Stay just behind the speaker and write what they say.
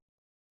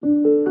Okay,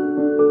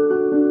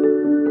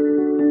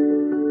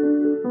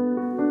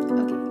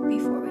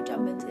 before we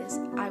jump into this,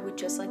 I would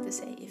just like to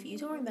say, if you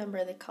don't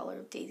remember the color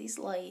of Daisy's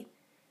light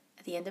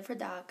at the end of her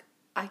doc,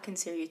 I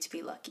consider you to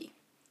be lucky.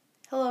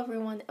 Hello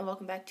everyone, and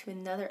welcome back to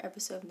another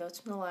episode of Notes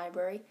from the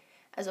Library.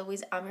 As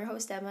always, I'm your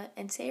host Emma,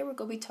 and today we're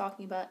going to be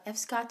talking about F.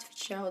 Scott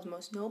Fitzgerald's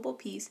most notable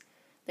piece,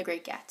 The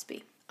Great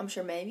Gatsby. I'm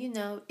sure many of you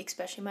know,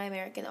 especially my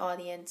American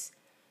audience,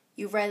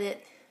 you've read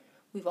it,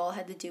 we've all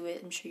had to do it.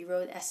 I'm sure you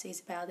wrote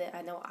essays about it.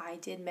 I know I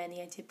did many.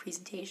 I did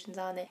presentations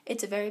on it.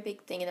 It's a very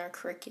big thing in our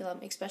curriculum,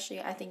 especially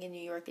I think in New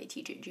York they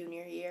teach it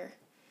junior year.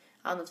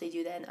 I don't know if they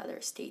do that in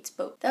other states,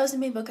 but that was the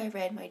main book I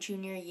read my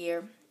junior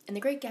year. And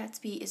The Great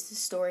Gatsby is the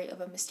story of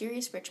a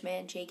mysterious rich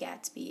man, Jay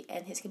Gatsby,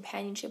 and his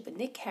companionship with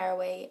Nick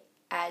Carraway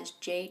as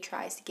Jay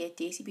tries to get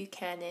Daisy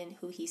Buchanan,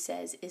 who he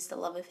says is the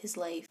love of his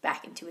life,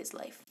 back into his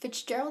life.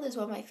 Fitzgerald is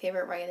one of my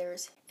favorite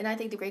writers, and I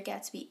think The Great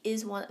Gatsby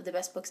is one of the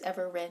best books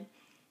ever written.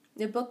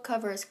 The book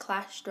covers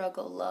class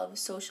struggle, love,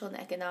 social and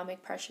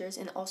economic pressures,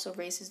 and also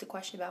raises the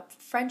question about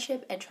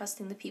friendship and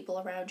trusting the people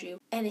around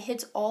you. And it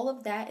hits all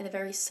of that in a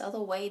very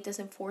subtle way. It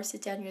doesn't force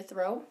it down your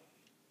throat.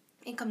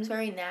 It comes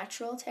very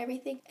natural to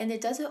everything. And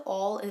it does it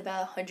all in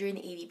about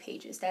 180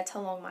 pages. That's how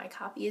long my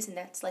copy is, and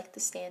that's like the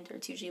standard.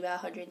 It's usually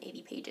about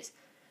 180 pages.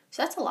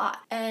 So that's a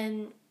lot.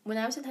 And when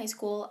I was in high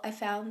school, I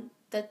found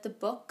that the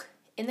book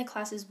in the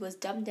classes was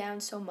dumbed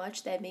down so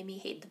much that it made me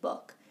hate the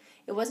book.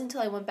 It wasn't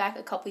until I went back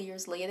a couple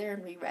years later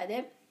and reread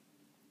it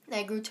that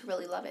I grew to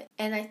really love it.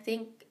 And I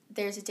think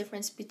there's a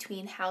difference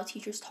between how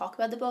teachers talk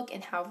about the book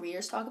and how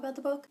readers talk about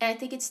the book. And I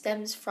think it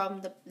stems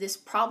from this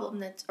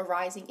problem that's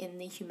arising in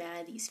the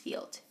humanities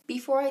field.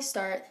 Before I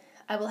start,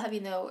 I will have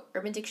you know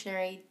Urban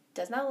Dictionary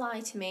does not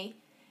lie to me,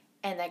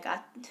 and I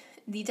got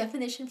the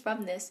definition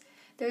from this.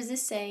 There's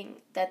this saying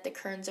that the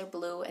curtains are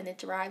blue, and it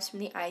derives from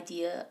the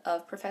idea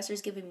of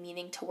professors giving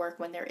meaning to work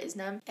when there is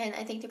none. And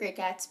I think The Great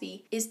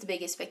Gatsby is the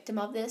biggest victim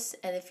of this.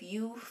 And if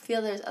you feel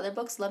there's other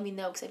books, let me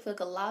know, because I feel like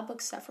a lot of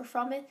books suffer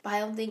from it, but I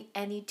don't think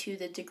any to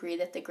the degree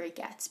that The Great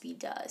Gatsby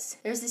does.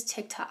 There's this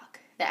TikTok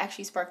that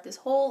actually sparked this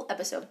whole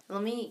episode.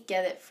 Let me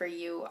get it for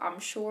you.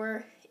 I'm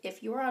sure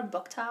if you're on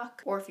Book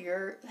Talk, or if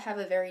you have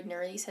a very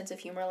nerdy sense of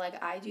humor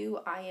like I do,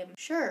 I am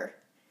sure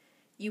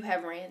you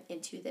have ran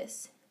into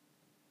this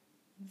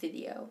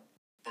video.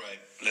 Right,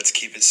 let's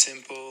keep it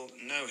simple,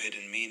 no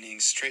hidden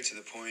meanings, straight to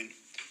the point.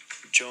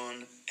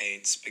 John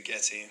ate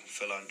spaghetti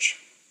for lunch.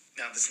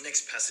 Now, this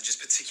next passage is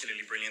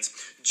particularly brilliant.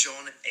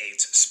 John ate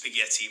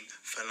spaghetti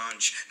for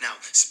lunch. Now,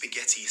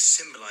 spaghetti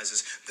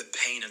symbolizes the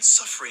pain and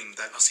suffering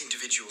that us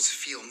individuals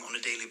feel on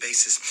a daily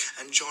basis.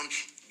 And John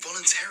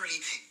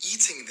voluntarily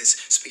eating this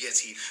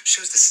spaghetti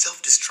shows the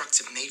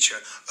self-destructive nature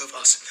of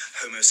us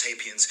Homo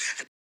sapiens.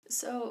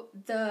 So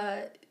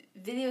the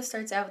video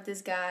starts out with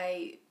this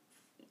guy.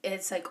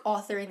 It's like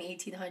author in the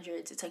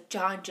 1800s. It's like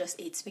John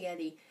just ate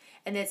spaghetti.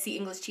 And it's the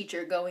English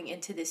teacher going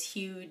into this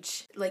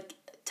huge like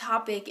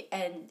topic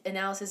and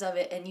analysis of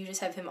it. And you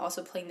just have him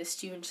also playing the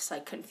student just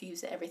like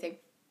confused at everything.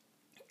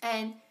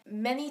 And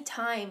many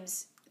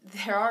times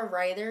there are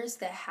writers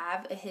that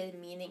have a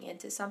hidden meaning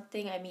into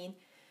something. I mean,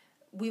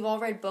 we've all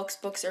read books.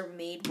 Books are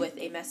made with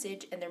a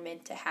message and they're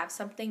meant to have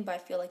something. But I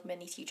feel like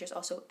many teachers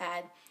also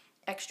add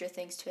extra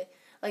things to it.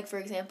 Like, for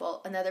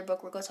example, another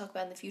book we're going to talk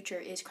about in the future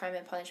is Crime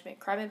and Punishment.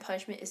 Crime and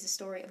Punishment is the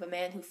story of a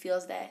man who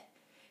feels that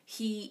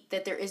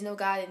there is no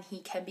God and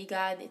he can be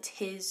God, and it's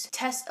his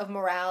test of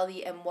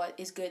morality and what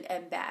is good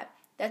and bad.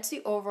 That's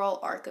the overall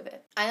arc of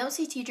it. I don't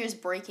see teachers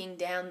breaking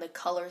down the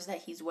colors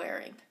that he's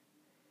wearing,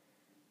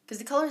 because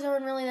the colors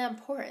aren't really that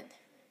important.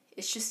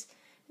 It's just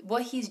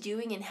what he's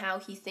doing and how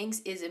he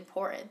thinks is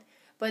important.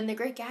 But in The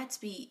Great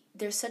Gatsby,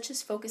 there's such a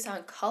focus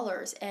on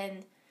colors,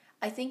 and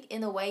I think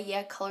in a way,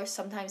 yeah, colors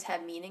sometimes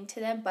have meaning to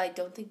them, but I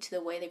don't think to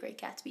the way The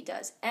Great Gatsby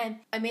does. And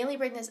I mainly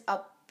bring this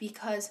up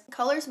because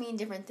colors mean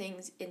different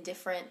things in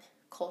different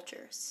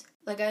cultures.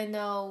 Like, I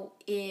know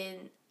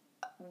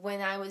when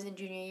I was in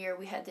junior year,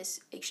 we had this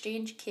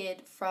exchange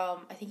kid from,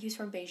 I think he was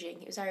from Beijing.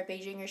 He was either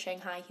Beijing or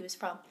Shanghai he was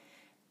from.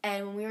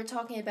 And when we were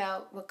talking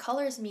about what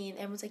colors mean,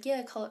 everyone's like,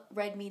 yeah,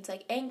 red means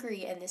like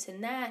angry and this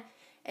and that.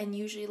 And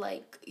usually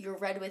like you're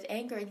red with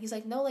anger. And he's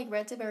like, no, like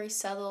red's a very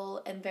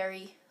subtle and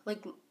very,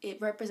 like,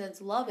 it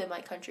represents love in my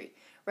country.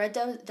 Red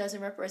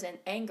doesn't represent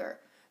anger.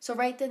 So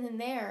right then and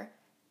there,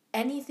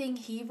 anything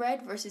he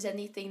read versus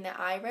anything that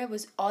I read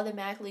was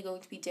automatically going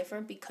to be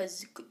different,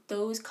 because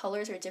those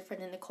colors are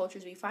different in the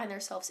cultures we find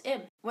ourselves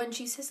in. When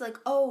she says like,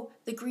 oh,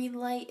 the green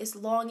light is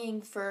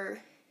longing for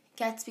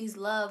Gatsby's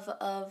love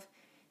of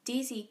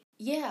Daisy,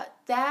 yeah,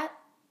 that,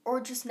 or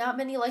just not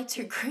many lights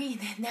are green,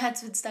 and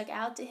that's what stuck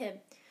out to him.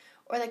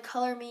 Or the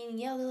color meaning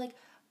yellow, they're like,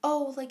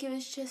 oh, like it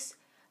was just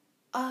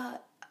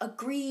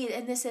agreed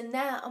and this and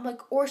that. I'm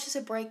like, or it's just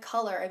a bright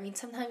color. I mean,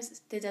 sometimes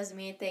it doesn't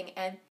mean anything.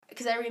 And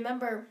because I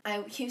remember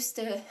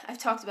I've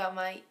talked about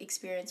my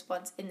experience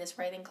once in this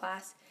writing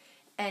class,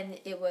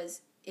 and it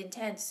was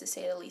intense to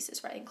say the least,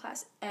 this writing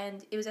class.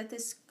 And it was at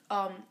this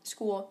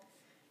school,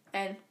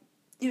 and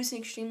it was an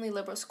extremely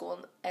liberal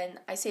school, and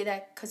I say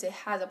that because it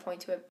has a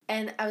point to it.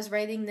 And I was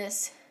writing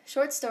this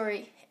short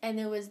story, and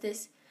it was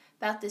this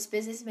about this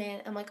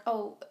businessman. I'm like,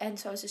 oh, and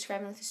so I was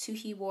describing like the suit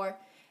he wore,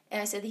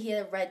 and I said that he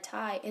had a red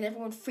tie, and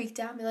everyone freaked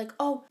out. Me like,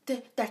 oh,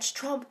 that's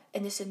Trump,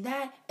 and this and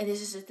that, and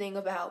this is the thing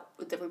about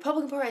the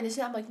Republican Party, and this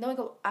and that. I'm like,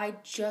 no, I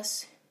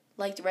just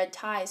liked red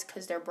ties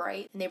because they're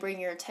bright and they bring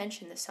your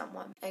attention to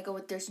someone. I go,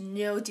 there's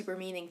no deeper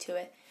meaning to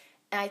it,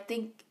 and I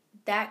think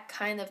that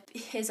kind of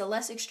is a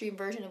less extreme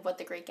version of what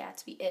the Great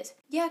Gatsby is.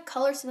 Yeah,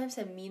 colors sometimes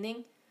have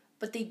meaning,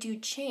 but they do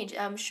change.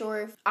 I'm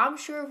sure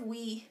if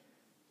we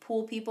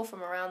pool people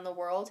from around the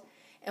world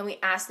and we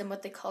ask them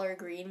what the color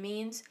green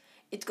means,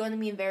 it's going to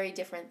mean very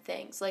different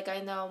things. Like,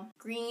 I know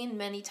green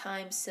many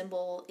times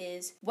symbol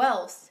is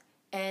wealth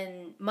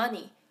and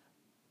money,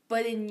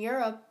 but in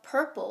Europe,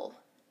 purple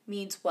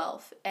means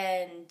wealth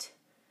and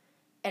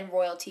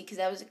royalty, because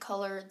that was a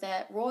color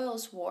that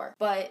royals wore.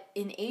 But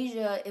in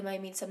Asia, it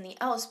might mean something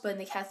else. But in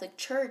the Catholic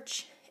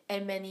Church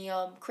and many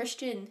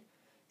Christian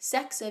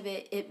sects of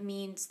it, it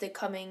means the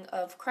coming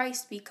of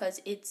Christ, because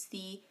it's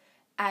the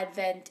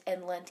Advent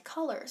and Lent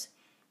colors.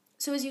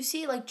 So as you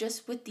see, like,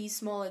 just with these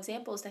small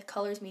examples, that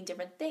colors mean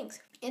different things.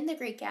 In The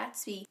Great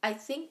Gatsby, I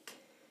think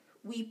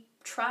we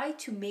try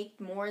to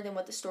make more than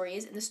what the story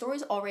is, and the story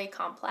is already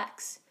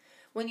complex.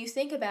 When you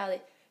think about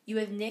it, you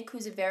have Nick,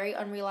 who's a very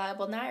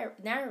unreliable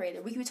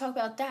narrator. We could talk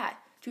about that.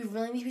 Do we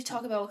really need to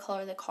talk about what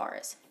color the car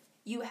is?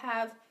 You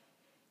have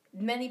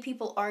many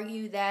people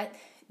argue that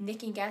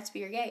Nick and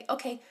Gatsby are gay.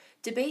 Okay,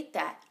 debate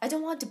that. I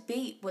don't want to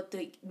debate what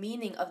the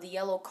meaning of the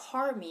yellow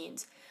car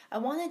means. I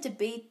want to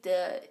debate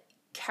the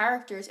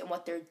characters and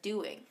what they're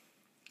doing.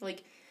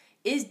 Like,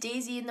 is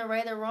Daisy in the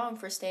right or wrong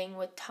for staying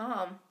with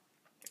Tom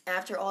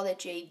after all that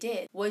Jay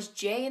did? Was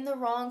Jay in the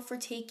wrong for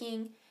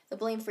taking the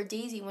blame for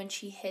Daisy when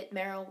she hit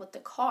Meryl with the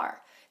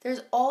car?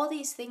 There's all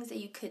these things that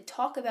you could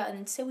talk about, and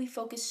instead we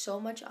focus so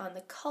much on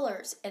the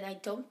colors, and I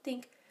don't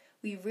think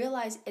we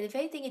realize, and if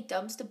anything, it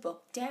dumbs the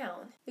book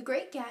down. The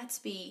Great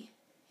Gatsby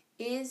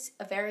is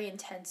a very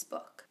intense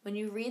book. When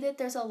you read it,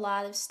 there's a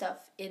lot of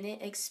stuff in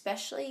it,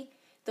 especially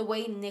the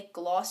way Nick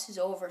glosses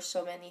over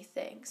so many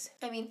things.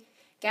 I mean,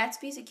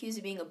 Gatsby's accused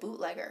of being a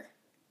bootlegger.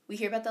 We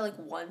hear about that like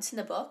once in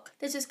the book.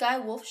 There's this guy,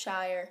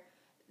 Wolfshire,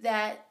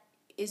 that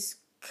is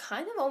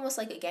kind of almost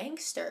like a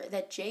gangster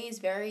that Jay is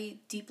very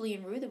deeply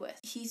enrooted with.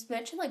 He's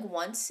mentioned like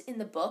once in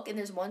the book, and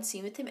there's one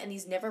scene with him, and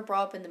he's never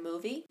brought up in the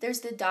movie.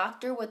 There's the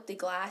doctor with the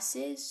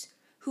glasses,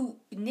 who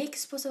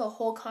Nick's supposed to have a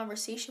whole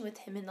conversation with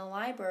him in the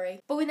library,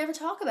 but we never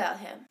talk about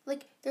him.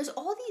 Like, there's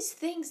all these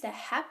things that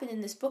happen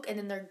in this book, and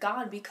then they're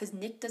gone because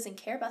Nick doesn't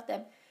care about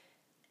them.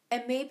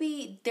 And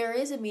maybe there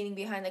is a meaning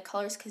behind the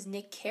colors because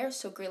Nick cares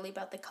so greatly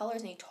about the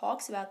colors and he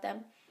talks about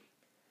them.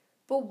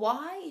 But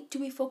why do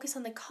we focus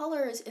on the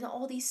colors and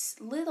all these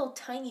little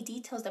tiny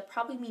details that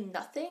probably mean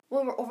nothing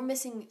when we're over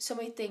missing so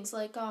many things?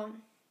 Like, I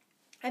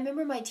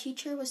remember my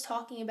teacher was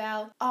talking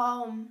about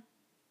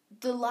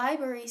the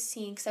library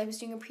scene, because I was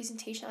doing a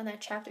presentation on that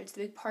chapter. It's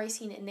the big party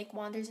scene, and Nick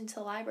wanders into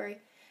the library,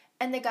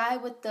 and the guy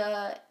with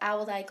the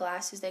owl-eye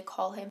glasses, they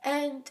call him,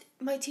 and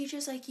my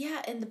teacher's like,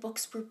 yeah, and the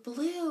books were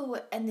blue,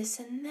 and this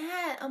and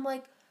that. I'm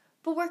like,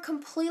 but we're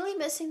completely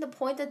missing the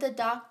point that the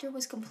doctor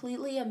was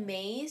completely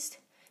amazed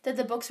that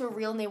the books were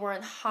real and they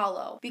weren't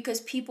hollow, because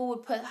people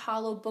would put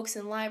hollow books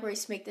in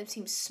libraries to make them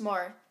seem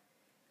smart,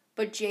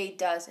 but Jay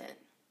doesn't.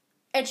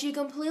 And she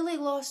completely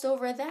glossed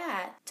over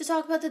that to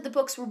talk about that the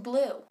books were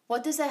blue.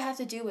 What does that have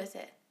to do with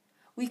it?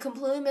 We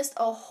completely missed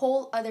a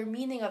whole other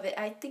meaning of it.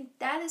 I think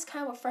that is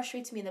kind of what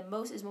frustrates me the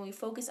most, is when we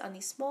focus on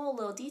these small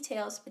little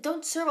details that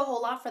don't serve a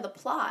whole lot for the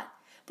plot.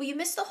 But you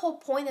miss the whole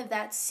point of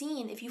that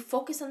scene if you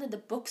focus on that the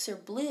books are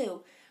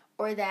blue,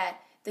 or that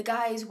the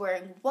guy is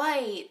wearing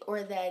white,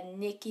 or that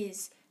Nick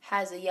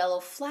has a yellow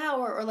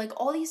flower, or like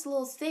all these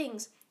little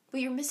things. But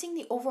you're missing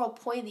the overall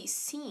point of these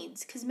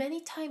scenes, because many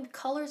times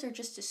colors are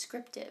just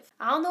descriptive.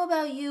 I don't know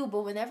about you,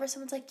 but whenever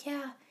someone's like,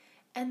 yeah,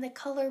 and the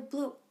color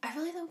blue, I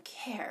really don't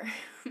care.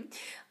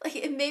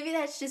 Like, maybe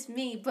that's just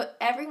me, but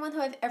everyone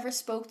who I've ever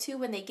spoke to,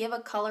 when they give a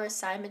color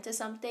assignment to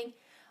something,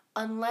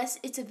 unless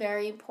it's a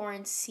very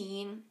important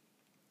scene,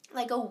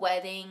 like a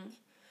wedding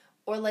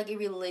or like a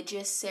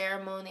religious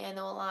ceremony, I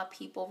know a lot of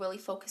people really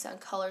focus on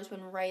colors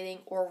when writing,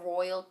 or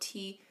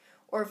royalty,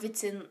 or if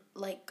it's in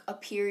like a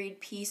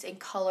period piece and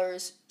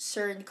colors,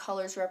 certain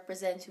colors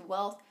represent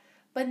wealth.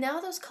 But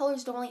now those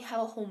colors don't really have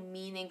a whole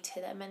meaning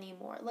to them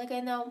anymore. Like, I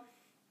know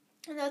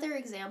another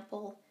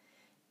example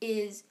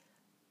is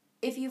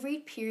if you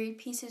read period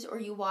pieces or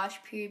you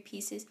watch period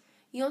pieces,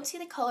 you don't see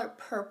the color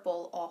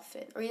purple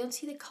often, or you don't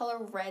see the color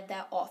red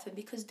that often,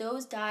 because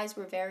those dyes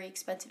were very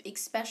expensive,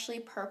 especially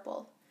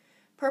purple.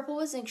 Purple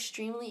was an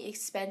extremely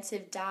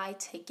expensive dye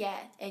to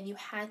get, and you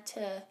had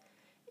to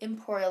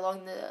import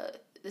along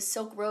the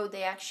Silk Road.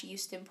 They actually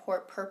used to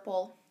import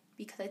purple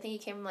because I think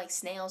it came from like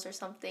snails or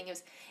something.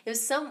 It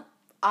was some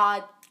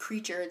odd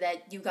creature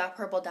that you got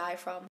purple dye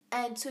from.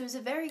 And so it was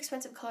a very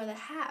expensive color to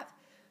have.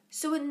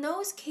 So in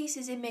those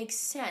cases, it makes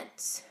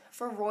sense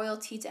for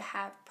royalty to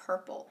have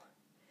purple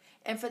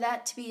and for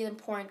that to be an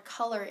important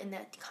color in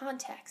that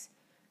context.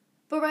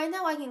 But right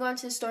now I can go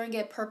into the store and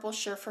get a purple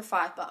shirt for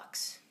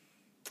 $5.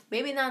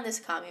 Maybe not in this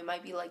economy, it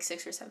might be like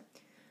 $6 or $7.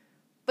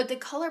 But the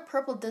color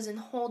purple doesn't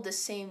hold the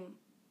same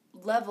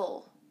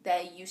level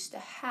that it used to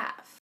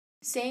have.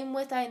 Same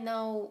with, I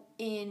know,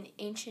 in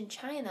ancient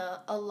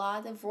China, a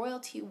lot of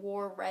royalty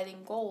wore red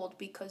and gold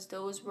because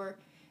those were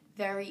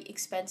very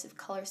expensive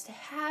colors to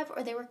have,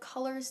 or they were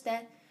colors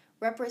that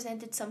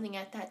represented something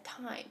at that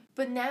time.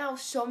 But now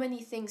so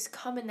many things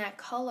come in that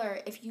color.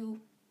 If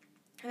you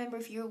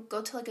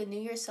go to like a New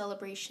Year's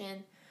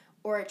celebration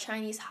or a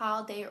Chinese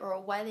holiday or a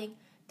wedding,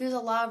 there's a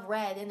lot of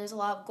red and there's a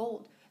lot of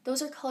gold.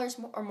 Those are colors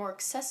are more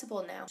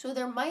accessible now. So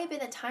there might have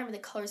been a time when the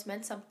colors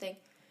meant something,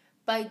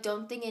 but I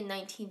don't think in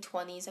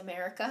 1920s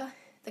America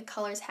the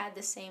colors had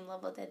the same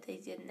level that they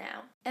did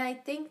now. And I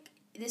think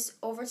this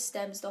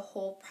overstems the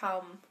whole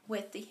problem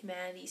with the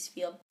humanities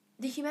field.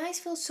 The humanities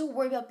field is so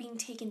worried about being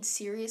taken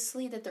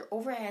seriously that they're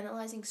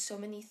overanalyzing so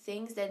many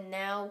things that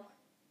now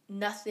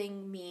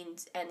nothing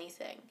means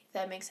anything, if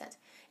that makes sense.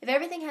 If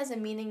everything has a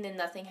meaning, then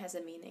nothing has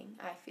a meaning,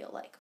 I feel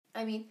like.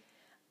 I mean,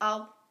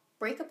 I'll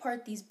break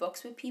apart these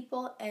books with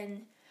people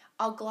and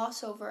I'll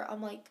gloss over.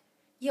 I'm like,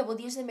 yeah, well,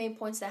 these are the main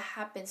points that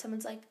happened.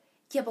 Someone's like,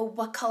 yeah, but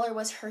what color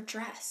was her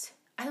dress?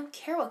 I don't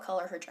care what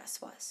color her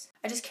dress was.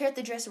 I just care if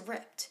the dress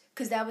ripped,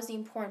 because that was the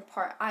important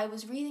part. I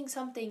was reading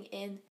something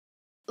in,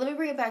 let me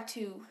bring it back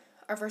to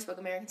our first book,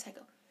 American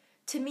Psycho.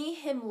 To me,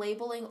 him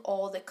labeling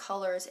all the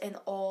colors and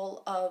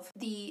all of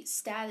the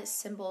status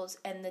symbols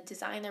and the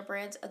designer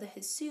brands of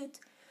his suits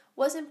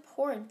was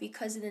important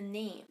because of the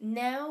name.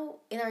 Now,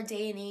 in our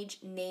day and age,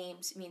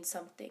 names mean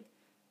something.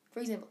 For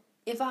example,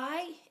 if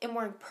I am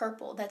wearing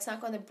purple, that's not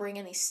going to bring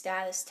any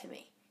status to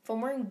me. If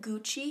I'm wearing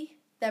Gucci,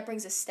 that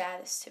brings a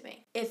status to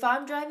me. If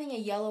I'm driving a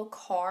yellow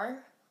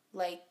car,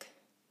 like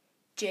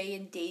Jay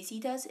and Daisy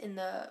does in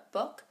the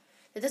book,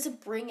 that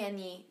doesn't bring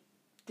anything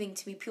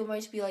to me. People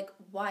might just be like,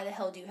 why the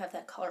hell do you have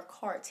that color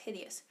car? It's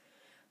hideous.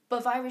 But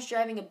if I was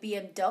driving a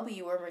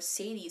BMW or a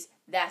Mercedes,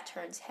 that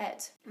turns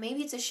heads.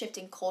 Maybe it's a shift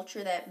in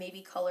culture that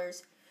maybe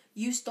colors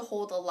used to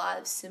hold a lot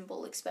of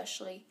symbol,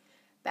 especially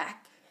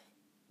back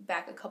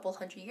a couple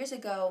hundred years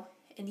ago,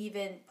 and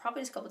even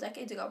probably just a couple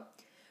decades ago.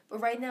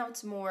 But right now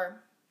it's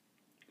more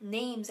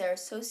names that are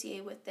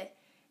associated with it.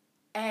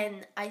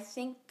 And I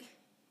think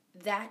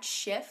that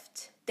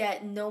shift,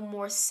 that no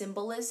more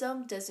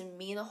symbolism doesn't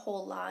mean a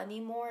whole lot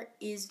anymore,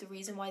 is the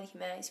reason why the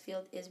humanities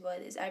field is what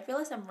it is. I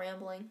realize I'm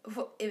rambling.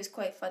 It was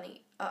quite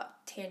funny.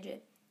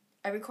 Tangent.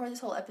 I recorded this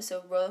whole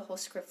episode, wrote a whole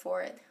script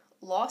for it,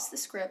 lost the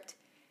script,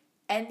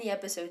 and the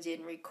episode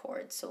didn't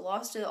record, so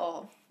lost it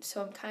all.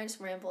 So I'm kind of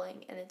just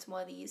rambling, and it's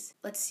one of these,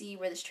 let's see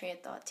where this train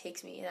of thought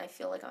takes me, and I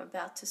feel like I'm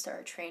about to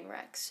start a train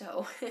wreck,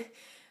 so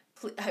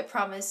I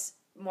promise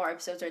more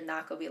episodes are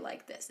not going to be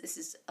like this. This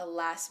is a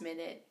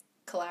last-minute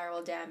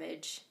collateral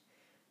damage,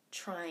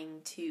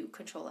 trying to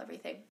control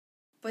everything.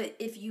 But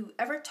if you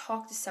ever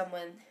talk to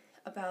someone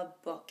about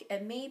a book,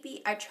 and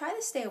maybe, I try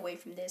to stay away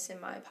from this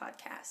in my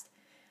podcast,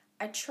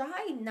 I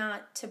try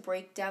not to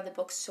break down the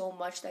book so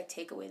much that I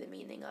take away the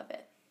meaning of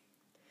it.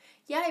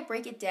 Yeah, I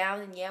break it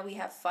down, and yeah, we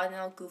have fun, and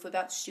I'll goof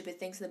about stupid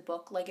things in the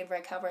book, like in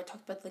Red Cover, I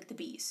talked about, like, the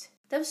bees.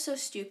 That was so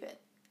stupid.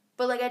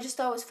 But, like, I just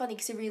thought it was funny,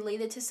 because it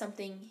related to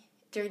something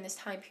during this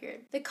time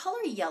period. The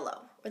color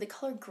yellow, or the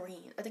color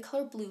green, or the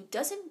color blue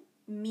doesn't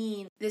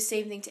mean the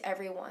same thing to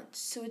everyone,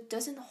 so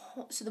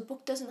the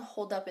book doesn't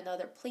hold up in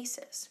other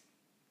places.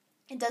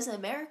 It does in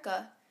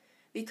America,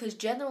 because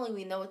generally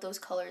we know what those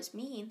colors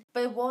mean,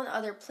 but it won't in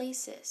other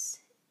places.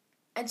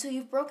 And so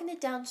you've broken it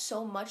down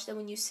so much that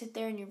when you sit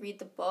there and you read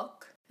the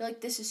book, you're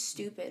like, this is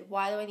stupid.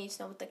 Why do I need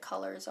to know what the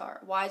colors are?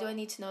 Why do I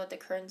need to know that the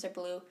curtains are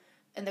blue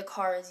and the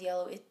car is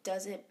yellow? It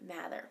doesn't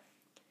matter.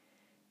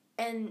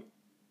 And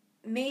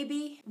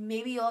maybe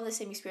you all have the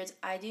same experience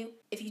I do.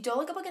 If you don't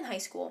like a book in high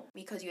school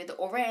because you had to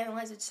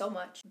overanalyze it so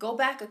much, go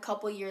back a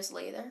couple years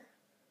later.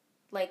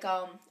 Like,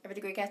 I read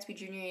The Great Gatsby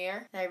junior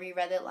year, and I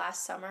reread it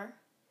last summer.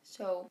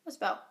 So it was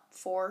about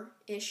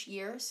 4-ish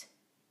years.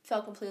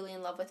 Fell completely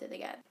in love with it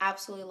again.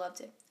 Absolutely loved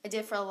it. I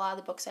did for a lot of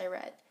the books I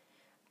read.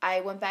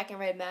 I went back and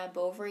read Madame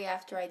Bovary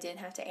after I didn't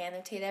have to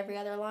annotate every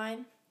other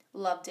line.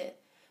 Loved it.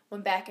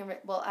 Went back and read,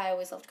 well, I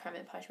always loved Crime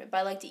and Punishment, but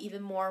I liked it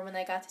even more when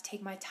I got to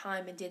take my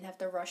time and didn't have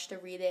to rush to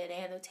read it and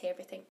annotate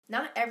everything.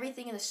 Not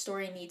everything in the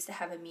story needs to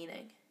have a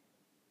meaning.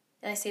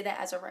 And I say that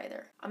as a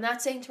writer. I'm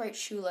not saying to write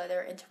shoe leather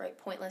and to write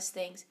pointless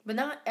things, but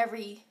not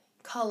every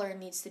color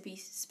needs to be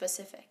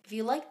specific. If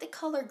you like the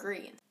color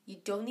green, you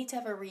don't need to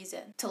have a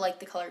reason to like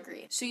the color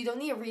green. So you don't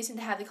need a reason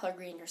to have the color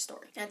green in your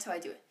story. That's how I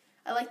do it.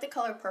 I like the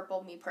color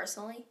purple, me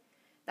personally,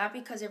 not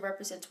because it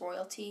represents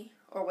royalty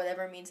or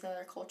whatever it means in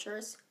other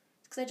cultures.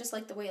 It's because I just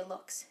like the way it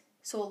looks.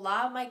 So a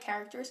lot of my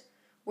characters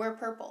wear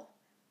purple.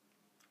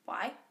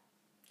 Why?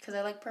 Because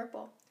I like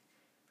purple.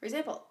 For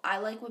example, I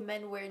like when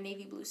men wear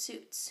navy blue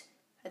suits.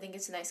 I think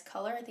it's a nice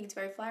color. I think it's a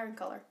very flattering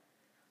color.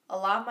 A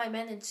lot of my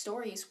men in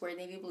stories wear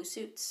navy blue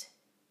suits.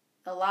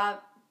 A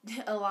lot,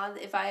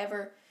 if I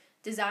ever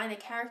design a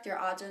character,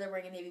 odds are they're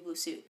wearing a navy blue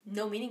suit.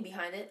 No meaning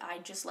behind it, I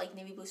just like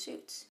navy blue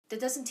suits. That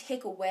doesn't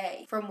take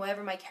away from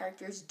whatever my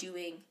character is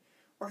doing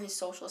or his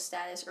social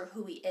status or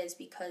who he is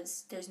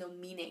because there's no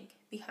meaning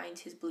behind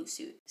his blue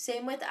suit.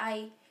 Same with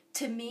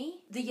to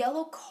me, the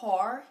yellow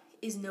car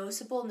is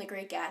noticeable in The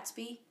Great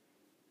Gatsby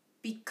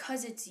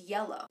because it's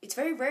yellow. It's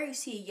very rare you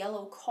see a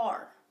yellow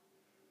car.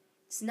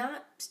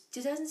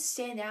 It doesn't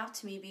stand out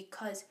to me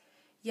because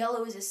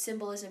yellow is a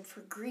symbolism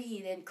for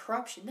greed and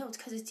corruption. No, it's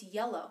because it's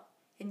yellow.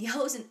 And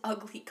yellow is an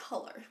ugly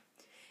color.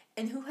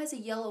 And who has a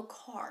yellow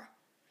car?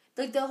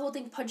 Like the whole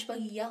thing Punch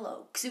Buggy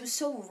yellow. Because it was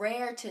so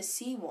rare to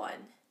see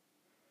one.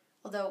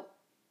 Although,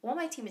 one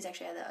of my teammates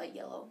actually had a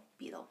yellow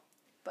Beetle.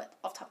 But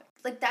off topic.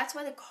 Like that's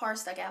why the car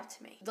stuck out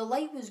to me. The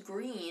light was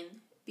green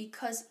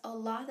because a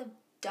lot of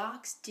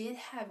docks did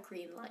have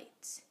green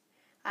lights.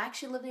 I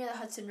actually lived near the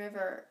Hudson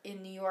River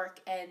in New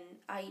York, and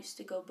I used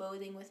to go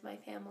boating with my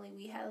family.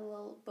 We had a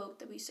little boat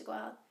that we used to go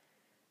out.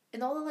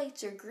 And all the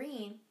lights are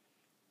green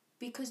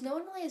because no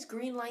one really has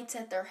green lights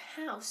at their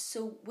house.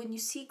 So when you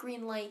see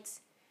green lights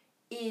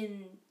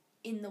in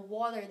the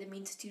water, that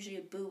means it's usually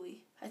a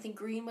buoy. I think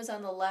green was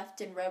on the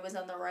left and red was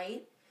on the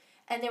right.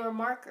 And they were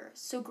markers.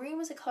 So green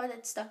was a color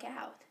that stuck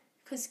out.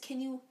 Because can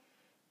you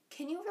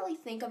really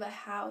think of a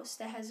house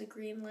that has a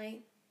green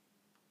light?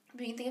 I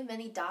mean, you can think of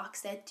many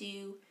docks that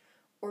do,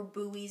 or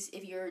buoys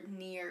if you're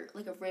near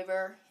like a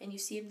river and you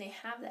see them, they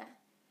have that.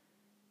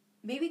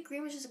 Maybe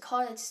green was just a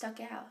color that stuck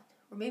out.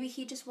 Or maybe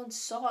he just once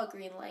saw a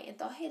green light and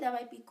thought, hey, that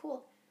might be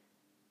cool.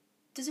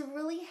 Does it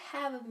really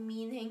have a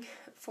meaning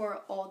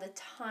for all the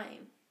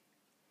time?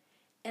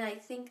 And I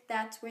think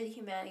that's where the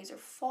humanities are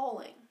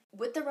falling.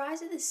 With the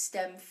rise of the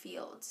STEM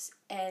fields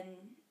and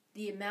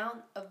the amount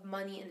of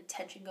money and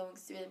attention going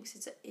through them,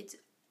 because it's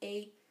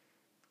a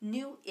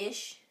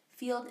new-ish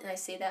field, and I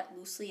say that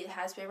loosely, it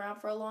has been around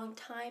for a long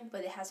time,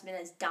 but it hasn't been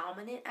as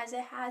dominant as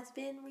it has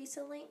been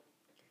recently,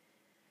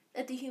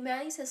 that the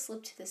humanities has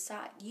slipped to the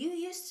side. You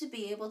used to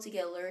be able to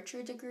get a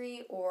literature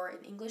degree or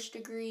an English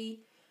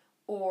degree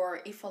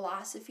or a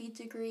philosophy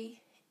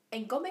degree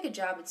and go make a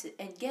job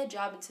and get a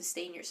job and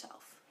sustain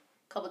yourself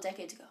a couple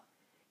decades ago.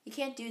 You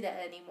can't do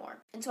that anymore.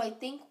 And so I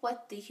think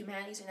what the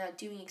humanities are now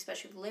doing,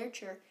 especially with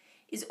literature,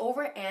 is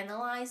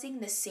overanalyzing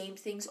the same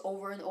things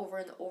over and over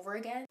and over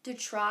again to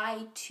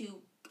try to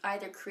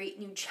either create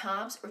new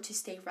jobs or to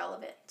stay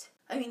relevant.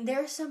 I mean,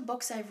 there are some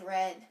books I've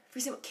read. For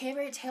example,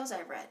 Canterbury Tales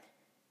I've read.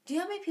 Do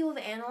you know how many people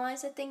have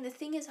analyzed that thing? The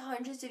thing is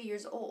hundreds of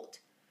years old.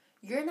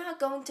 You're not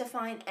going to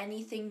find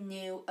anything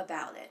new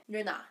about it.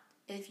 You're not.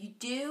 And if you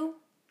do,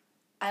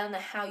 I don't know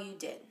how you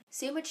did.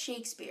 Same with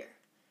Shakespeare.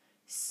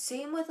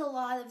 Same with a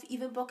lot of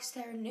even books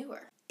that are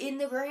newer. In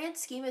the grand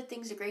scheme of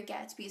things, The Great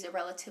Gatsby is a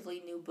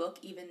relatively new book,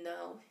 even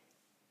though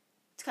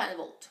it's kind of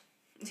old.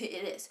 It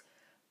is.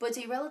 But it's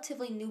a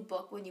relatively new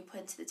book when you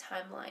put into the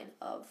timeline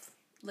of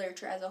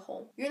literature as a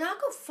whole. You're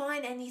not going to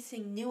find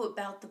anything new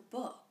about the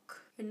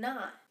book. You're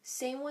not.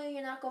 Same way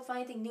you're not going to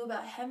find anything new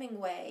about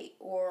Hemingway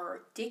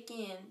or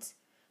Dickens,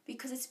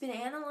 because it's been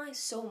analyzed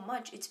so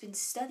much. It's been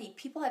studied.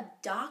 People have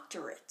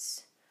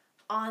doctorates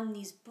on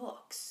these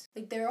books.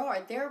 Like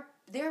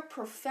they're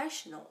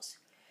professionals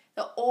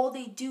that all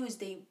they do is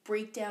they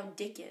break down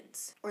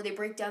Dickens, or they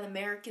break down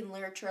American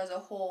literature as a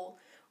whole,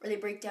 or they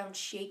break down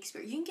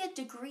Shakespeare. You can get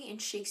a degree in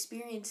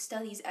Shakespearean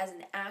studies as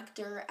an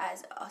actor,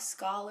 as a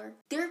scholar.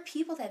 There are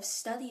people that have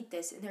studied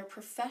this and they're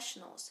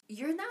professionals.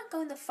 You're not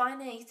going to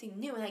find anything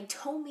new, and I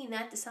don't mean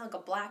that to sound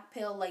like a black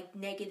pill, like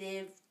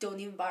negative, don't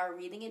even bother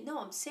reading it. No,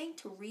 I'm saying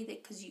to read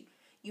it because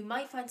you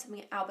might find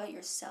something out about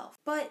yourself.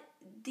 But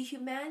the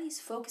humanities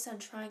focus on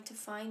trying to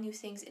find new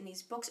things in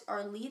these books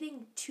are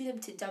leading to them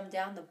to dumb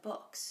down the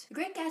books. The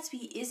Great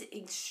Gatsby is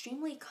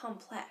extremely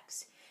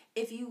complex.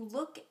 If you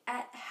look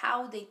at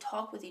how they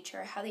talk with each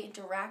other, how they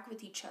interact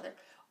with each other,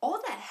 all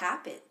that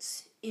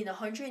happens in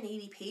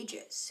 180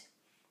 pages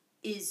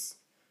is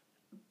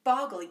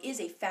boggling. It is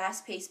a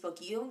fast-paced book.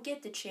 You don't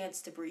get the chance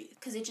to breathe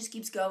because it just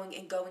keeps going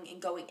and going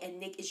and going, and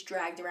Nick is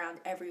dragged around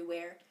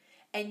everywhere.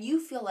 And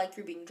you feel like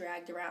you're being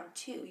dragged around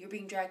too. You're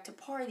being dragged to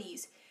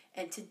parties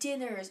and to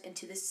dinners and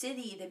to the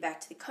city, then back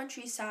to the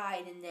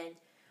countryside, and then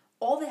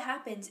all that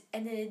happens,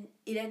 and then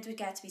it ends with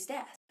Gatsby's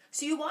death.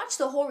 So you watch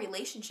the whole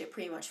relationship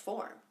pretty much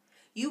form.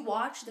 You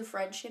watch the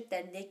friendship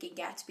that Nick and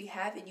Gatsby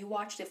have, and you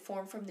watch it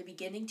form from the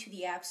beginning to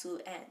the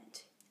absolute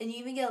end. And you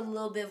even get a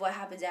little bit of what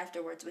happens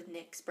afterwards with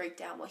Nick's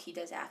breakdown, what he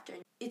does after.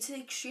 It's an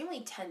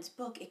extremely tense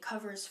book. It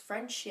covers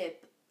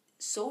friendship,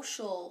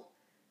 social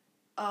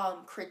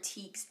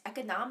critiques,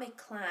 economic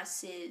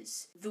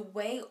classes, the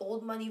way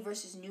old money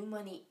versus new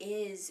money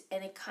is,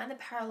 and it kind of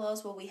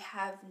parallels what we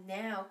have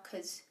now,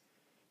 because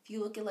if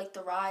you look at like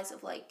the rise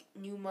of like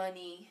new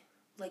money,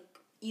 like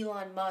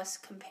Elon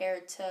Musk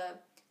compared to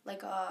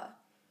like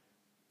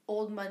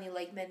old money,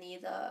 like many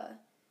of the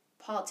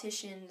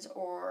politicians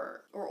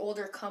or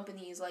older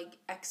companies like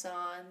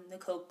Exxon, the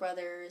Koch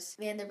brothers,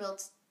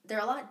 Vanderbilt, they're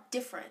a lot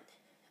different.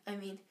 I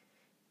mean,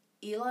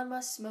 Elon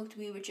Musk smoked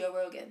weed with Joe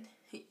Rogan.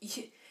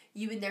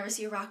 You would never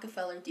see a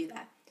Rockefeller do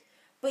that.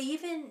 But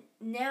even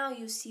now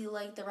you see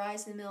like the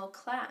rise in the middle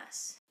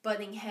class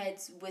butting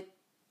heads with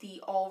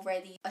the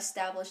already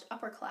established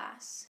upper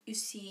class. You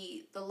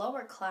see the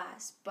lower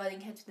class butting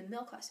heads with the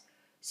middle class.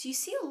 So you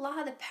see a lot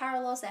of the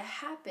parallels that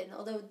happen,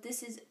 although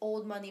this is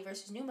old money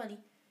versus new money.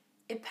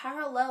 it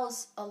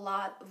parallels a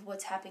lot of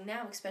what's happening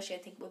now, especially I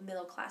think with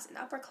middle class and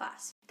upper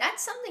class.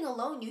 That's something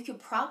alone you could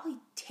probably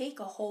take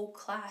a whole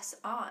class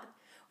on,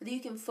 or that you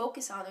can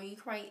focus on, or you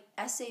can write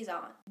essays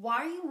on. Why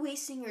are you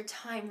wasting your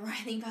time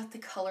writing about the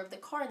color of the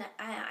car? And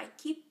I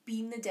keep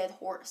beating the dead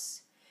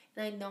horse.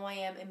 And I know I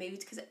am, and maybe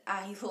it's because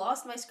I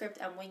lost my script,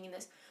 I'm winging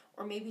this,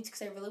 or maybe it's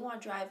because I really want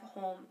to drive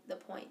home the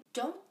point.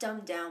 Don't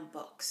dumb down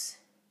books.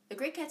 The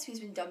Great Gatsby has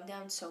been dumbed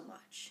down so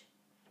much.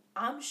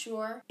 I'm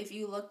sure if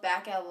you look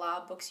back at a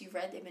lot of books you've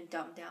read, they've been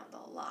dumbed down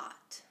a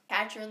lot.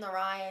 Catcher in the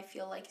Rye, I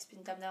feel like it's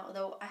been dumbed down,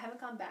 although I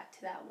haven't gone back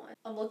to that one.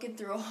 I'm looking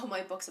through all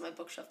my books on my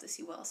bookshelf to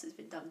see what else has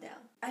been dumbed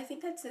down. I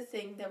think that's the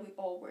thing that we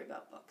all worry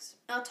about books.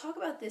 And I'll talk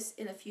about this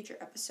in a future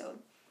episode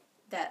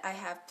that I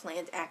have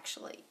planned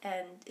actually,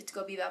 and it's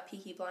going to be about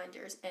Peaky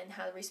Blinders and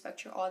how to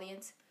respect your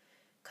audience.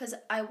 Because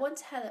I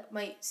once had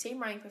my same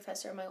writing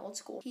professor in my old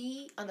school.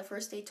 He, on the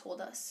first day,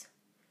 told us,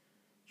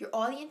 your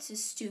audience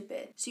is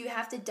stupid, so you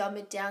have to dumb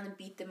it down and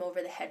beat them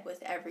over the head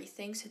with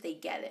everything so they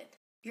get it.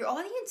 Your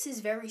audience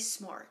is very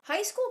smart.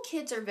 High school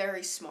kids are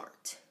very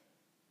smart,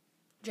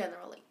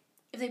 generally,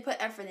 if they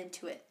put effort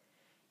into it.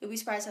 You'll be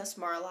surprised how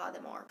smart a lot of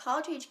them are.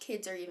 College-age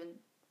kids are even,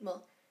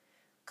 well,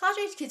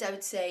 college-age kids, I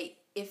would say,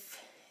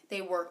 if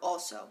they work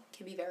also,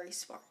 can be very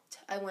smart.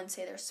 I wouldn't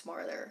say they're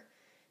smarter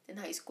than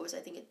high schoolers. I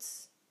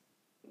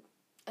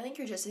think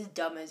you're just as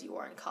dumb as you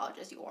are in college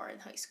as you are in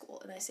high school,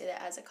 and I say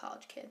that as a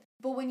college kid.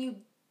 But when you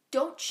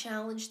don't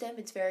challenge them,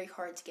 it's very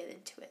hard to get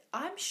into it.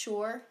 I'm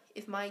sure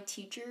if my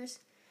teachers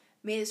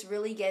made us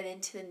really get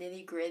into the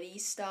nitty-gritty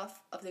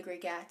stuff of The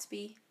Great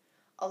Gatsby,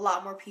 a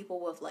lot more people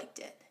would have liked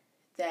it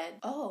than,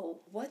 oh,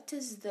 what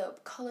does the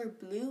color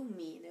blue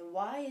mean? And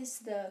why is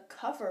the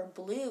cover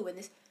blue? And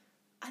this,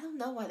 I don't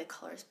know why the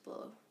color is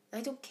blue.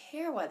 I don't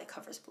care why the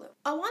cover's blue.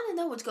 I want to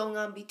know what's going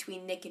on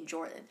between Nick and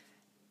Jordan.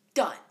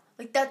 Done.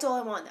 Like, that's all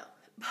I want to know.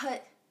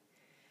 But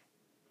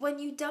when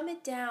you dumb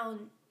it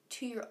down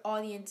to your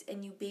audience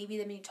and you baby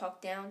them and you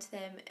talk down to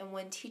them, and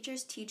when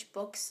teachers teach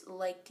books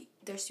like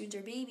their students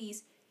are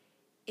babies,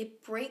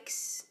 it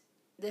breaks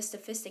the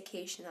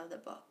sophistication of the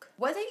book.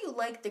 Whether you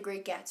like The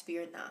Great Gatsby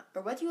or not,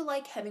 or whether you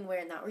like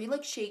Hemingway or not, or you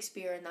like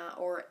Shakespeare or not,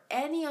 or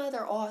any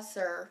other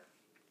author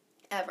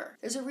ever,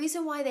 there's a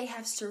reason why they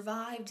have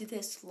survived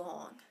this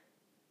long.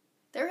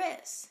 There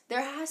is.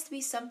 There has to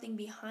be something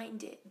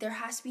behind it. There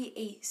has to be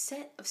a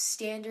set of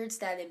standards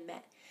that it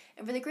met.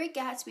 And for The Great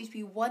Gatsby to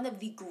be one of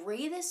the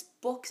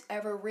greatest books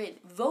ever written,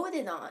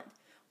 voted on,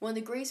 one of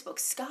the greatest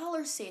books,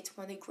 scholars say it's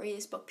one of the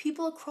greatest books,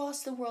 people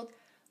across the world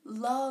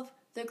love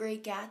The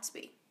Great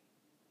Gatsby.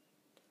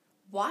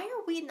 Why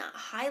are we not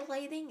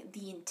highlighting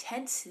the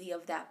intensity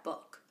of that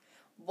book?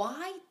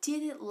 Why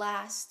did it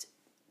last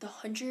the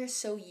 100 or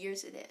so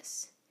years it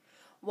is?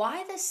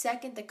 Why the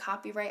second the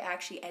copyright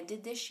actually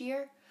ended this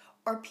year,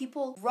 are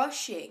people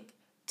rushing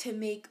to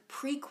make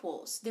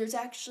prequels? There's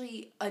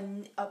actually a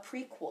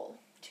prequel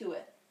to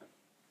it.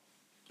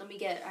 Let me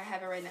get it. I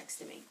have it right next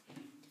to me.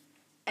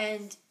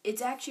 And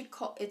it's actually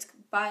called, it's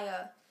by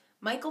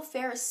Michael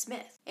Ferris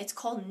Smith. It's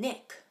called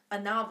Nick, a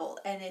novel,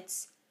 and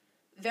it's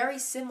very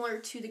similar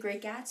to The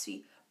Great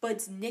Gatsby, but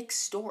it's Nick's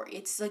story.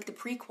 It's like the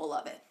prequel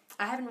of it.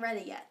 I haven't read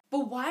it yet.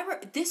 But why were,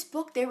 this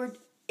book,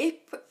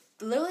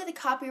 literally the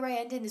copyright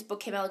ended and this book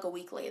came out like a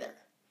week later.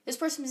 This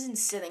person isn't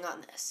sitting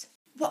on this.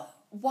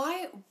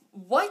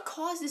 What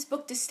caused this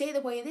book to stay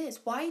the way it is?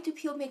 Why do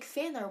people make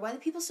fan art? Why do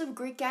people still have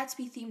Great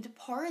Gatsby themed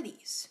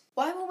parties?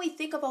 Why when we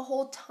think of a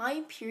whole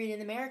time period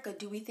in America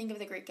do we think of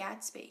The Great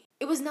Gatsby?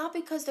 It was not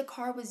because the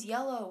car was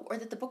yellow or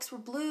that the books were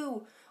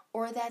blue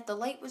or that the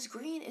light was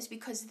green. It's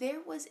because there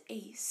was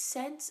a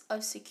sense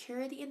of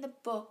security in the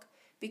book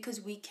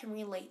because we can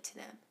relate to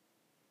them.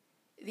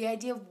 The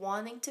idea of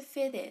wanting to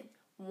fit in,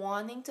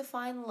 wanting to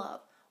find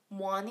love,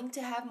 wanting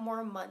to have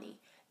more money,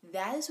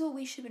 that is what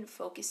we should have been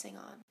focusing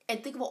on.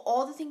 And think about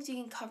all the things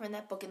you can cover in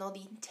that book and all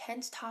the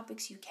intense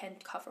topics you can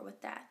cover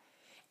with that.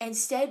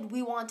 Instead,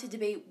 we want to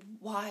debate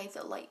why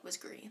the light was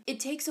green. It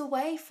takes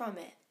away from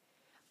it.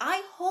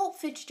 I hope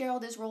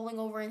Fitzgerald is rolling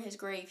over in his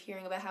grave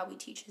hearing about how we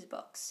teach his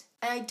books.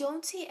 And I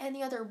don't see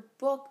any other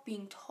book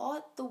being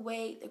taught the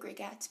way The Great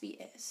Gatsby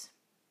is.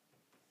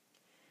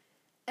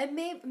 And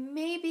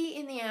maybe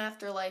in the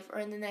afterlife or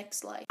in the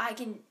next life, I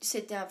can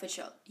sit down with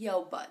Fitzgerald.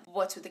 Yo, bud,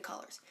 what's with the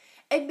colors?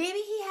 And maybe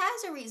he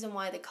has a reason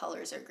why the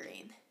colors are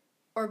green,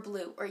 or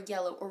blue, or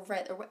yellow, or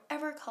red, or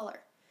whatever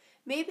color.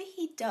 Maybe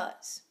he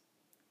does.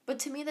 But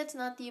to me, that's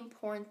not the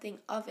important thing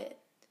of it.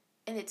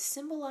 And it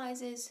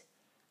symbolizes,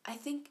 I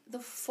think, the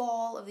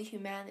fall of the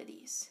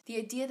humanities. The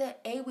idea that,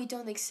 A, we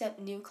don't accept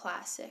new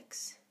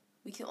classics.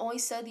 We can only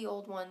study the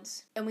old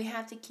ones, and we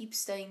have to keep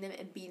studying them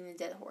and beating the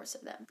dead horse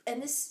of them.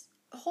 And this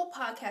whole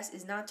podcast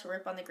is not to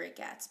rip on The Great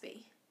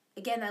Gatsby.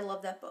 Again, I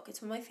love that book.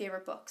 It's one of my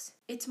favorite books.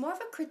 It's more of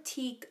a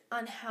critique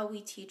on how we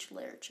teach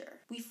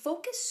literature. We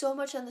focus so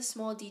much on the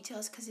small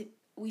details because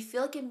we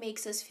feel like it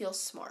makes us feel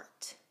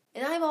smart.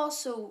 And I've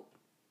also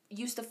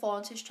used to fall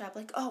into this trap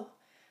like, oh,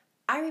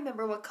 I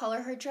remember what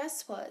color her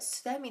dress was,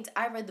 so that means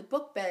I read the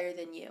book better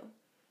than you.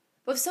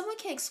 But if someone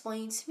can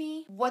explain to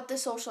me what the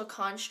social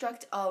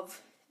construct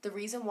of the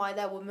reason why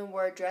that woman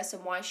wore a dress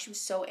and why she was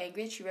so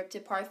angry that she ripped it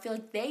apart. I feel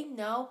like they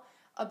know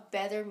a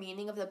better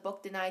meaning of the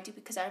book than I do,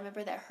 because I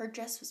remember that her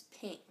dress was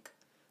pink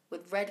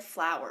with red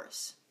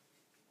flowers.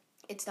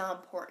 It's not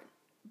important.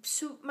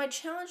 So my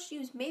challenge to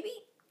you is, maybe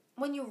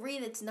when you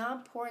read, it's not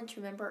important to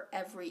remember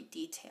every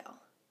detail.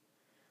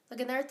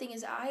 Like, another thing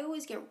is, I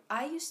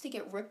used to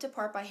get ripped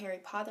apart by Harry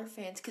Potter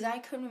fans because I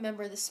couldn't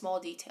remember the small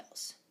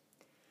details.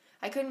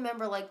 I couldn't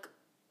remember, like,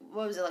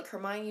 what was it, like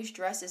Hermione's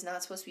dress is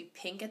not supposed to be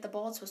pink at the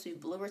ball, it's supposed to be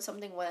blue or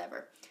something,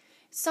 whatever.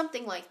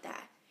 Something like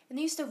that. And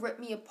they used to rip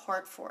me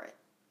apart for it.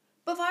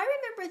 But if I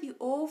remember the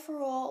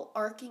overall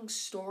arcing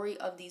story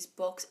of these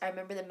books, I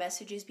remember the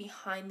messages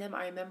behind them,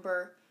 I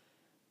remember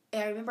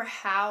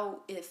how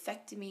it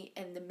affected me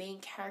and the main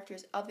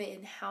characters of it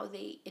and how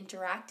they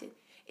interacted.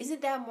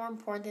 Isn't that more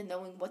important than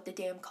knowing what the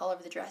damn color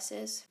of the dress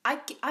is? I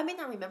may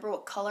not remember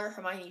what color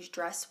Hermione's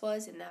dress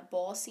was in that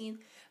ball scene,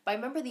 but I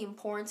remember the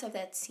importance of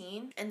that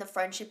scene and the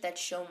friendship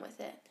that's shown with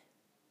it.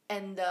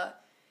 And the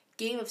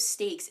game of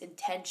stakes and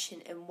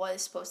tension and what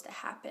is supposed to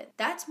happen.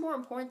 That's more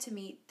important to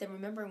me than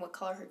remembering what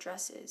color her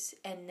dress is.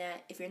 And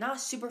that if you're not a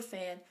super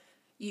fan,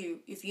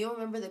 if you don't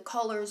remember the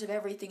colors of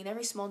everything and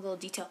every small little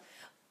detail,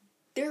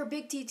 there are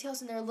big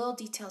details and there are little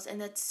details,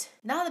 and that's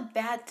not a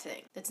bad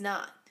thing. That's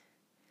not.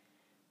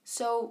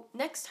 So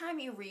next time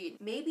you read,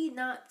 maybe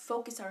not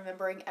focus on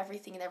remembering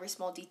everything and every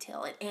small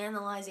detail and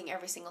analyzing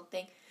every single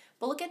thing,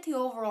 but look at the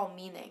overall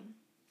meaning.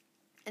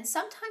 And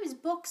sometimes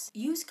books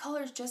use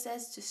colors just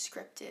as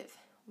descriptive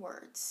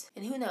words.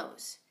 And who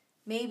knows?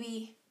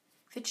 Maybe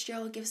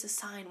Fitzgerald gives a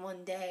sign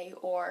one day,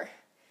 or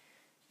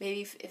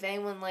maybe if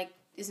anyone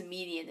is a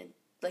medium and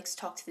likes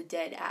to talk to the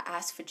dead,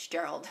 ask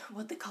Fitzgerald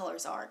what the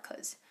colors are,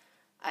 because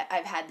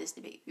I've had this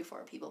debate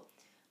before, people.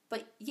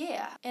 But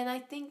yeah, and I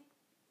think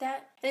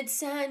that, and it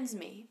saddens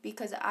me,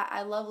 because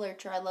I love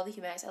literature, I love the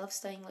humanities, I love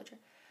studying literature,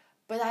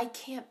 but I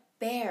can't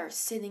bear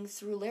sitting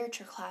through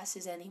literature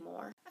classes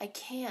anymore. I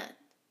can't.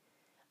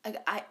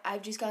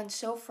 I've just gotten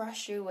so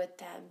frustrated with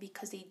them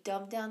because they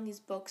dumb down these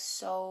books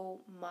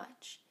so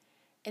much.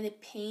 And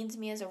it pains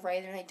me as a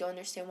writer, and I don't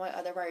understand why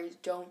other writers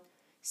don't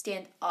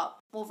stand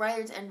up. Well,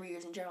 writers and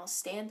readers in general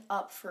stand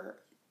up for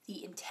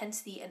the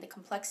intensity and the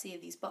complexity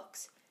of these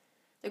books.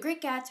 The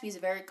Great Gatsby is a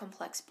very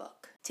complex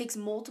book. It takes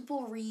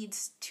multiple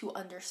reads to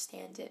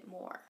understand it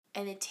more.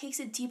 And it takes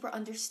a deeper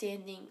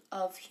understanding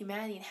of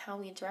humanity and how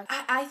we interact.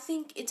 I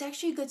think it's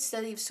actually a good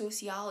study of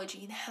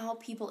sociology and how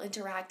people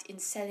interact in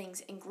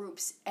settings and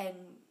groups and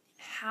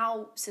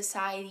how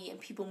society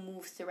and people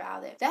move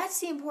throughout it. That's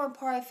the important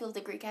part, I feel, of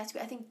The Great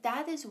Gatsby. I think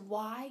that is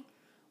why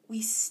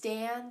we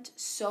stand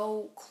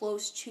so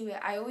close to it.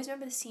 I always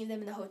remember seeing them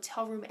in the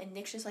hotel room and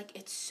Nick's just like,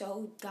 it's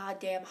so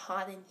goddamn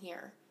hot in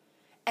here.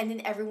 And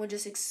then everyone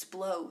just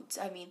explodes.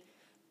 I mean,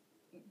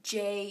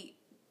 Jay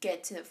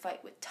gets in a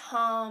fight with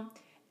Tom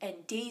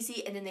and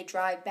Daisy, and then they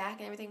drive back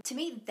and everything. To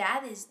me,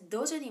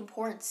 those are the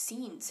important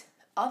scenes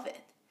of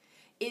it.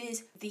 It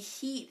is the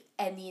heat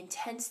and the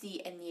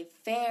intensity and the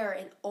affair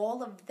and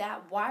all of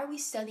that. Why are we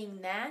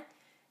studying that?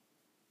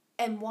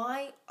 And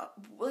why,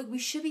 we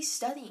should be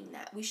studying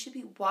that.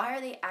 Why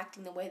are they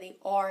acting the way they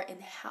are,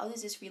 and how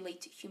does this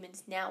relate to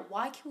humans now?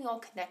 Why can we all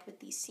connect with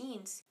these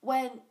scenes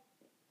when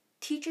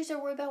teachers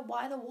are worried about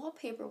why the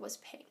wallpaper was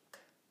pink?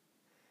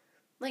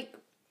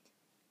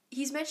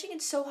 He's mentioning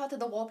it's so hot that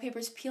the wallpaper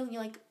is peeling.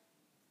 You're like,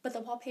 but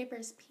the wallpaper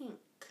is pink.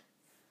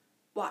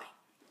 Why?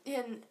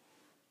 And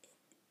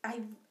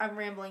I'm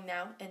rambling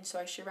now, and so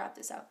I should wrap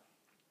this up.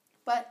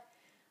 But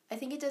I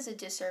think it does a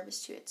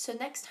disservice to it. So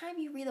next time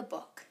you read a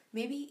book,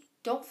 maybe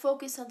don't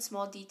focus on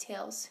small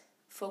details.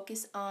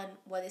 Focus on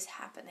what is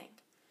happening.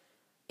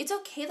 It's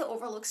okay to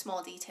overlook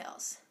small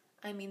details.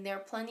 I mean, there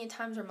are plenty of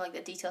times where I'm like,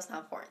 that detail's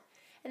not important.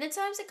 And at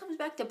times it comes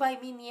back to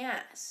bite me in the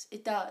ass.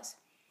 It does.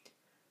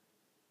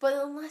 But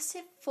unless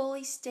it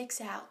fully sticks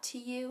out to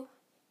you,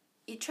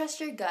 you trust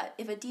your gut.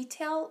 If a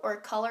detail or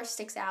a color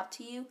sticks out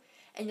to you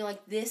and you're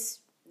like, this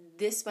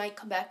might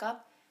come back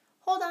up,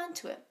 hold on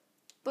to it.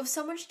 But if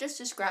someone's just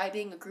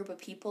describing a group of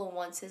people and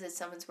one says that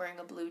someone's wearing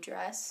a blue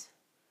dress,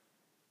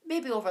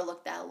 maybe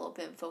overlook that a little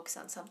bit and focus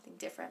on something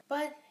different.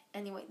 But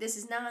anyway, this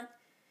is not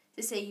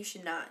to say you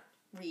should not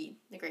read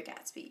The Great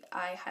Gatsby.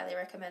 I highly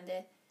recommend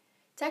it.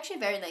 It's actually a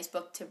very nice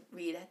book to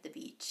read at the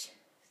beach.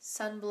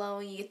 Sun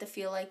blowing, you get to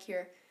feel like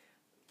you're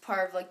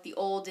part of the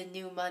old and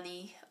new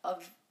money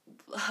of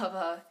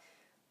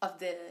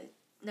the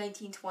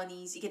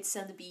 1920s. You get to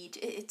sit on the beach.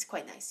 It's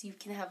quite nice. You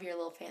can have your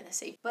little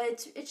fantasy.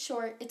 But it's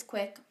short. It's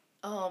quick.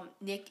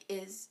 Nick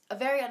is a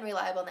very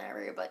unreliable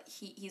narrator, but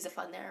he's a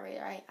fun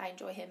narrator. I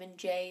enjoy him, and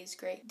Jay is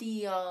great.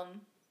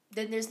 Then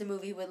there's the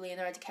movie with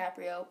Leonardo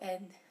DiCaprio,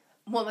 and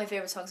one of my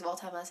favorite songs of all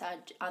time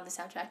on the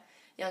soundtrack,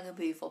 Young and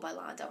Beautiful by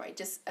Lana Del Rey.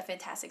 Just a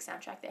fantastic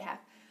soundtrack they have.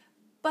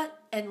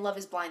 And Love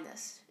is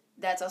Blindness.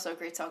 That's also a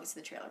great song. It's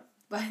in the trailer.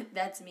 But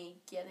that's me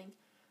getting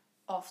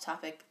off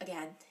topic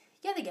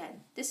yet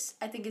again. This,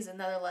 I think, is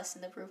another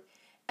lesson to prove.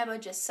 Emma,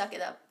 just suck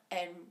it up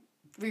and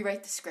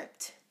rewrite the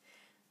script.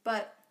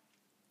 But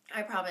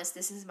I promise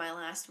this is my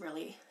last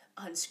really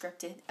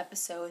unscripted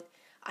episode.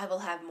 I will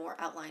have more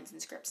outlines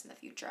and scripts in the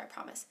future, I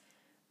promise.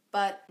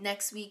 But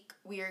next week,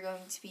 we are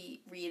going to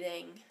be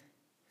reading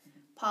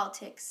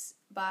Politics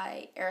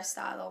by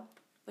Aristotle,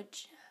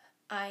 which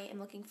I am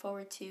looking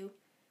forward to,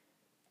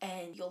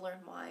 and you'll learn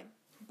why.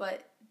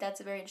 But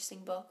that's a very interesting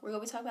book. We're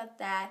going to be talking about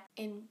that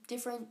and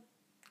different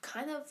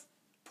kind of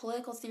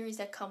political theories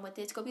that come with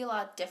it. It's going to be a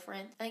lot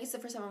different. I think it's the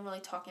first time I'm really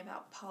talking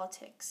about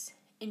politics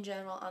in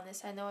general on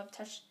this. I know I've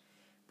touched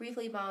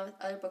briefly about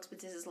other books, but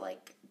this is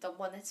like the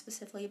one that's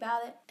specifically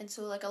about it. And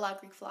so like a lot of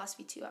Greek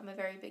philosophy too. I'm a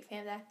very big fan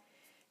of that.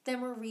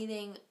 Then we're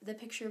reading The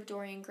Picture of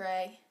Dorian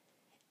Gray,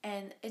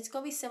 and it's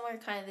going to be similar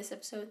kind of this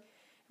episode.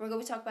 We're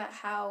going to talk about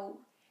how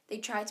they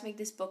tried to make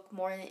this book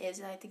more than it is,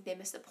 and I think they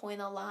missed the point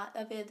a lot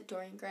of it,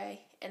 Dorian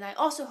Gray. And I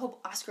also hope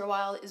Oscar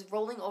Wilde is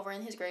rolling over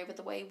in his grave with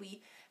the way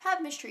we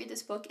have mistreated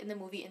this book in the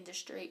movie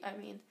industry. I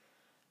mean,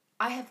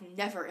 I have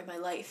never in my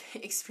life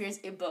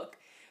experienced a book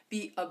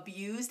be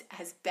abused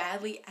as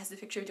badly as The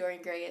Picture of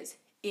Dorian Gray is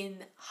in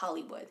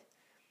Hollywood.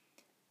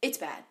 It's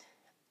bad.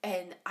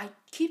 And I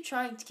keep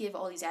trying to give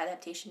all these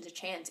adaptations a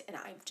chance, and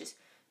I'm just,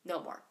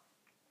 no more.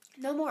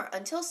 No more.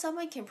 Until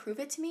someone can prove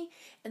it to me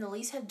and at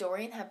least have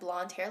Dorian have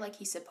blonde hair like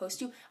he's supposed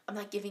to, I'm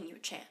not giving you a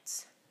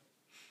chance.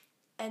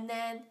 And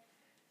then,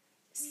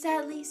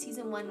 sadly,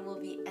 season 1 will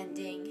be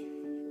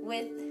ending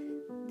with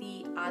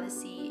the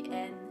Odyssey,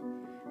 and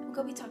I'm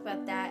going to be talking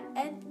about that,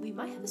 and we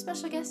might have a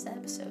special guest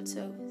episode,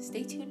 so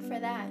stay tuned for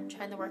that. I'm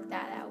trying to work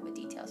that out with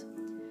details.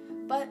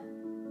 But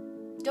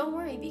don't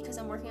worry, because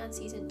I'm working on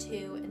season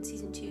 2, and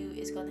season 2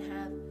 is going to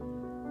have,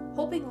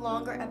 hoping,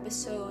 longer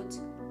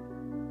episodes,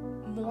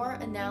 more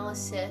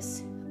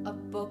analysis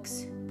of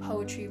books,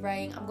 poetry,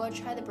 writing. I'm going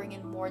to try to bring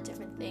in more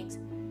different things.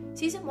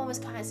 Season 1 was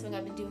kind of something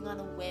I've been doing on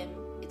a whim.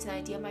 It's an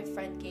idea my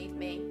friend gave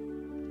me.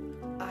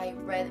 I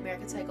read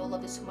American Psycho,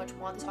 loved it so much,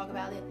 wanted to talk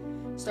about it.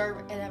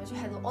 And I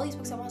had all these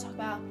books I want to talk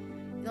about,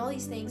 and all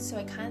these things, so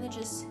I kind of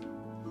just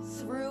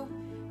threw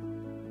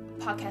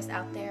a podcast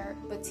out there.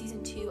 But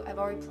season 2, I've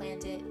already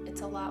planned it.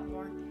 It's a lot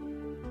more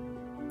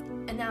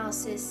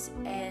analysis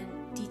and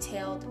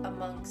detailed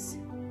amongst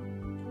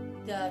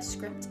the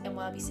script and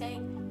what I'll be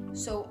saying.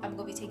 So I'm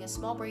going to be taking a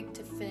small break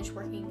to finish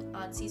working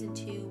on season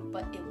 2,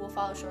 but it will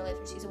follow shortly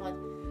after season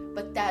 1.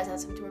 But that is not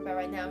something to worry about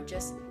right now.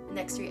 Just the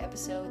next 3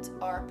 episodes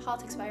are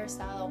Politics by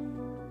Aristotle,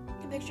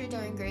 The Picture of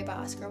Dorian Gray by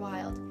Oscar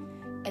Wilde,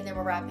 and then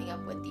we're wrapping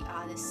up with The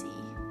Odyssey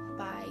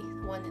by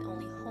the one and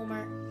only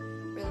Homer.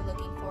 Really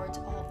looking forward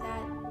to all of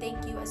that.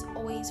 Thank you as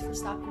always for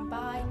stopping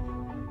by.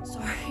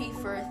 Sorry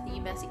for the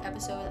messy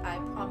episode. I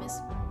promise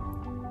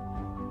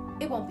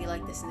it won't be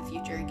like this in the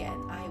future again.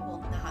 I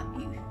will not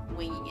be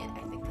winging it.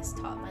 I think this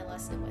taught my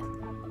lesson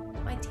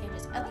with my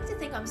tangents. I like to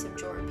think I'm some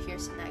Jordan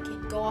Peterson that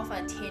can go off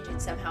on a tangent,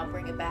 somehow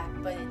bring it back,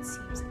 but it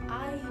seems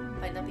I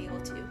might not be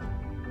able to.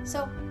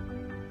 So,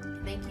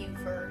 thank you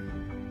for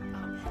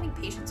having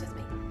patience with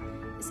me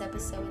this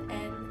episode,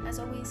 and as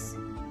always,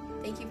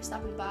 thank you for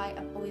stopping by.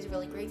 I'm always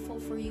really grateful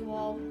for you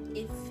all.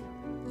 If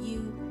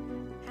you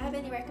have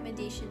any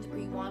recommendations or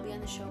you want to be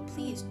on the show,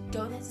 please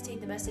don't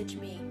hesitate to message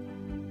me.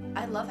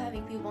 I love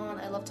having people on.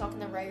 I love talking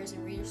to writers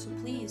and readers, so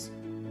please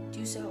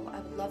do so. I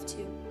would love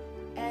to.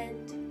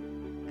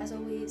 And as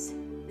always,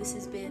 this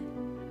has been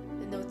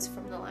the Notes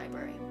from the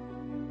Library.